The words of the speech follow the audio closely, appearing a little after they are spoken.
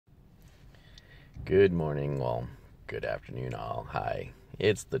Good morning, well, good afternoon all. Hi,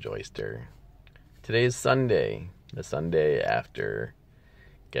 it's the Joyster. Today's Sunday, the Sunday after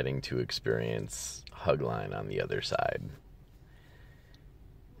getting to experience Hugline on the other side.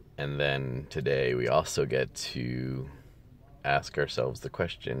 And then today we also get to ask ourselves the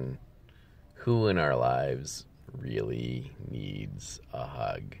question, who in our lives really needs a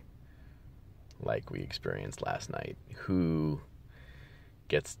hug like we experienced last night? Who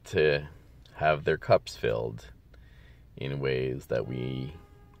gets to have their cups filled in ways that we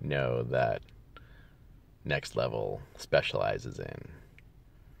know that Next Level specializes in?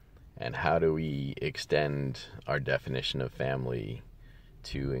 And how do we extend our definition of family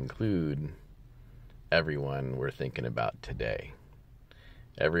to include everyone we're thinking about today?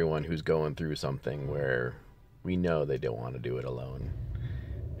 Everyone who's going through something where we know they don't want to do it alone.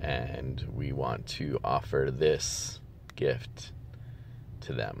 And we want to offer this gift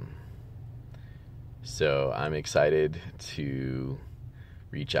to them. So I'm excited to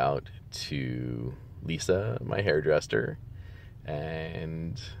reach out to Lisa, my hairdresser,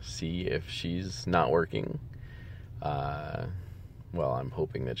 and see if she's not working. Well, I'm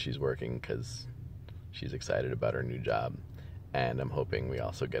hoping that she's working because she's excited about her new job. And I'm hoping we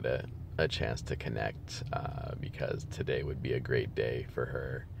also get a chance to connect because today would be a great day for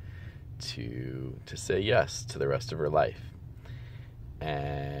her to say yes to the rest of her life.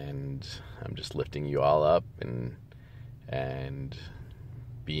 And I'm just lifting you all up and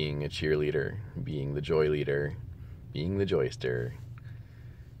being a cheerleader, being the joy leader, being the Joyster,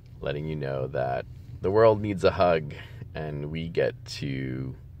 letting you know that the world needs a hug and we get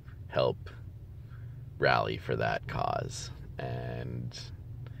to help rally for that cause. And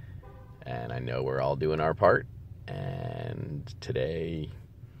I know we're all doing our part. And today,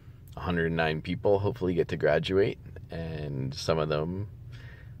 109 people hopefully get to graduate. And some of them,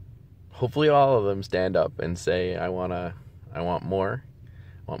 hopefully all of them, stand up and say, I want more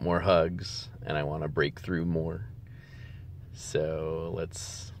hugs, and I want to break through more. So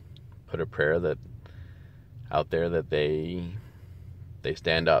let's put a prayer that out there that they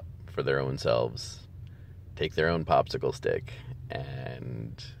stand up for their own selves, take their own popsicle stick,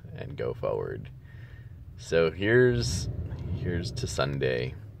 and go forward. So here's to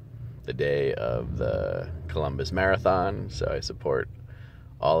Sunday, the day of the Columbus Marathon. So I support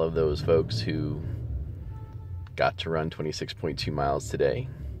all of those folks who got to run 26.2 miles today.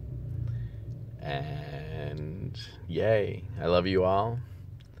 And yay, I love you all.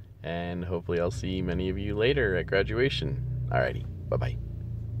 And hopefully I'll see many of you later at graduation. Alrighty, bye-bye.